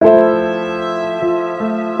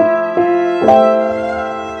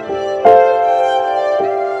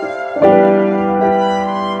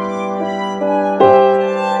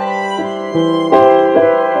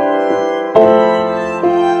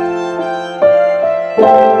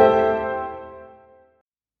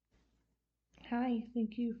Hi,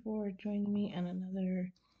 thank you for joining me on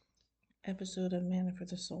another episode of Manna for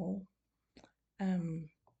the Soul. Um,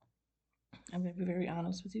 I'm going to be very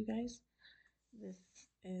honest with you guys. This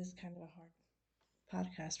is kind of a hard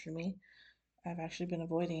podcast for me. I've actually been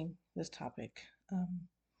avoiding this topic, and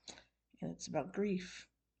it's about grief.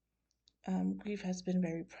 Grief has been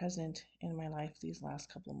very present in my life these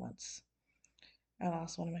last couple of months. I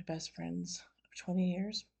lost one of my best friends of 20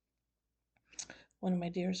 years. One of my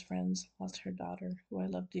dearest friends lost her daughter, who I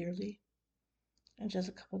love dearly. And just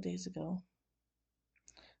a couple of days ago,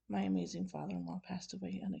 my amazing father in law passed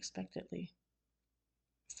away unexpectedly.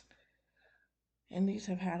 And these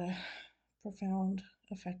have had a profound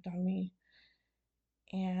effect on me.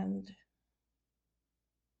 And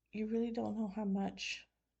you really don't know how much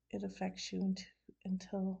it affects you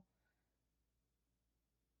until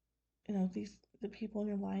the people in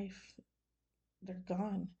your life, they're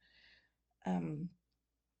gone. Um,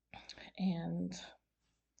 and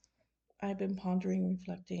I've been pondering,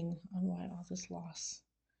 reflecting on why all this loss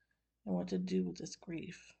and what to do with this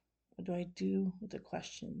grief. What do I do with the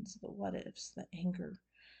questions, the what ifs, the anger,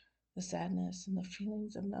 the sadness, and the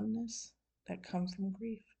feelings of numbness that come from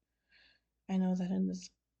grief? I know that in this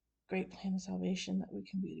great plan of salvation that we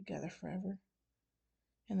can be together forever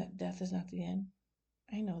and that death is not the end.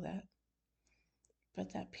 I know that.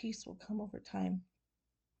 But that peace will come over time.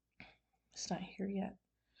 It's not here yet.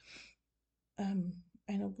 Um,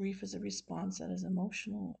 I know grief is a response that is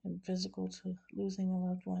emotional and physical to losing a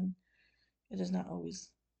loved one. It does not always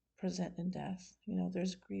present in death.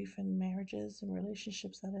 There's grief in marriages and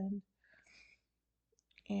relationships that end,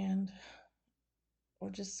 and or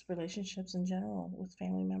just relationships in general with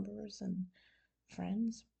family members and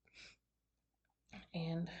friends.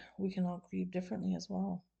 And we can all grieve differently as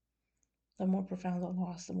well. The more profound the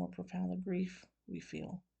loss, the more profound the grief we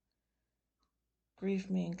feel.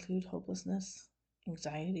 Grief may include hopelessness,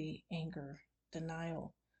 anxiety, anger,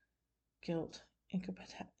 denial, guilt,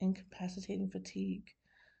 incapacitating fatigue,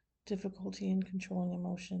 difficulty in controlling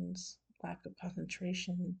emotions, lack of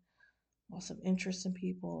concentration, loss of interest in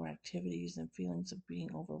people or activities, and feelings of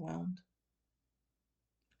being overwhelmed.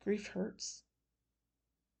 Grief hurts,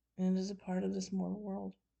 and it is a part of this mortal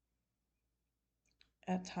world.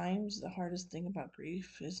 At times, the hardest thing about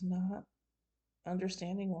grief is not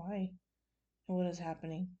understanding why and what is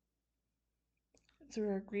happening. Through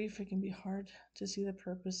our grief, it can be hard to see the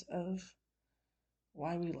purpose of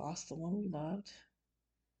why we lost the one we loved,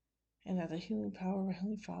 and that the healing power of our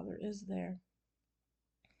Heavenly Father is there.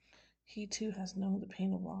 He too has known the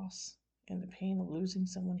pain of loss and the pain of losing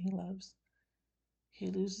someone he loves. He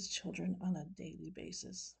loses children on a daily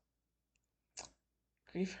basis.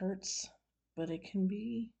 Grief hurts, but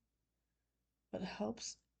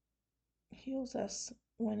helps, heals us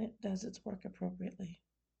when it does its work appropriately.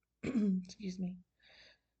 Excuse me.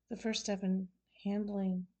 The first step in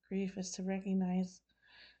handling grief is to recognize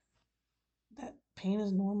that pain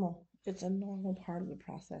is normal. It's a normal part of the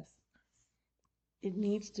process. It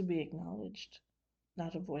needs to be acknowledged,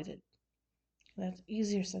 not avoided. That's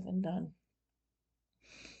easier said than done.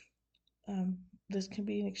 Um, this can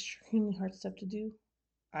be an extremely hard step to do.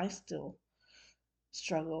 I still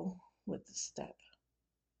struggle with this step.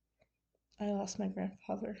 I lost my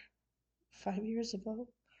grandfather 5 years ago.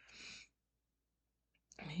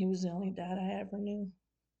 He was the only dad I ever knew.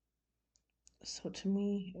 So to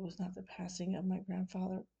me, it was not the passing of my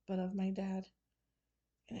grandfather, but of my dad.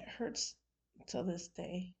 And it hurts till this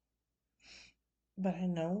day. But I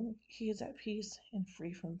know he is at peace and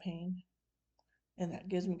free from pain. And that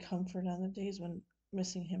gives me comfort on the days when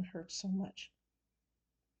missing him hurts so much.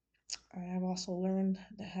 I have also learned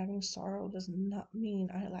that having sorrow does not mean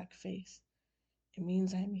I lack faith. It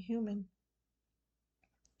means I'm human.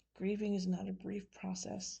 Grieving is not a brief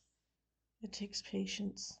process. It takes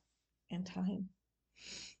patience and time.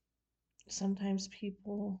 Sometimes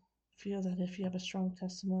people feel that if you have a strong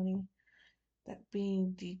testimony, that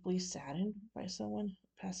being deeply saddened by someone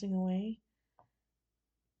passing away,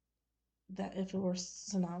 that if it were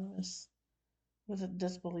synonymous with a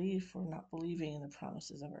disbelief or not believing in the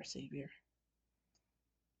promises of our Savior.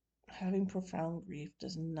 Having profound grief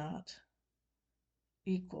does not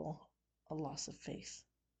equal a loss of faith.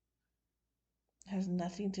 It has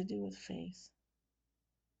nothing to do with faith,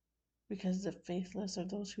 because the faithless or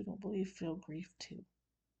those who don't believe feel grief too.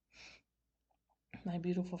 My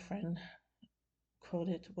beautiful friend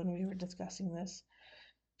quoted when we were discussing this.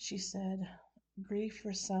 She said, "Grief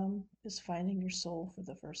for some is finding your soul for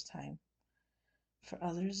the first time. For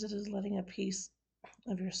others, it is letting a piece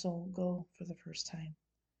of your soul go for the first time.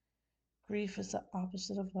 Grief is the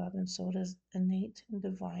opposite of love, and so it is innate and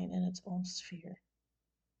divine in its own sphere."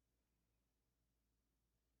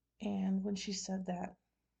 And when she said that,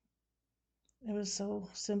 it was so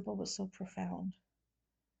simple but so profound.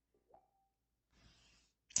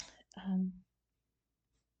 Um,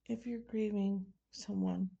 if you're grieving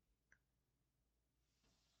someone,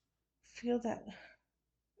 feel that.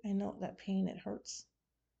 I know that pain, it hurts.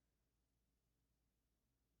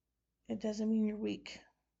 It doesn't mean you're weak.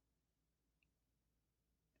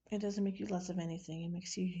 It doesn't make you less of anything. It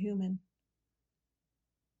makes you human.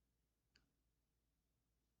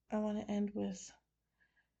 I want to end with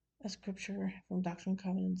a scripture from Doctrine and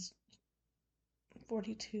Covenants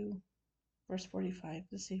 42, verse 45.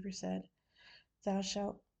 The Savior said, "Thou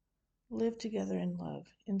shalt live together in love,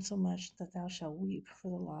 insomuch that thou shalt weep for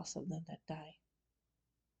the loss of them that die."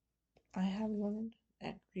 I have learned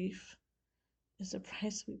that grief is the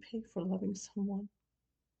price we pay for loving someone,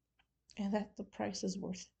 and that the price is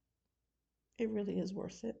worth it. It really is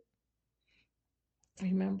worth it.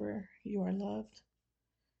 Remember, you are loved.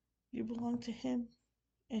 You belong to Him,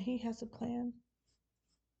 and He has a plan,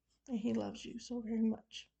 and He loves you so very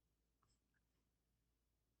much.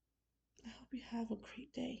 I hope you have a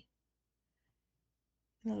great day,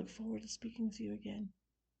 and I look forward to speaking with you again.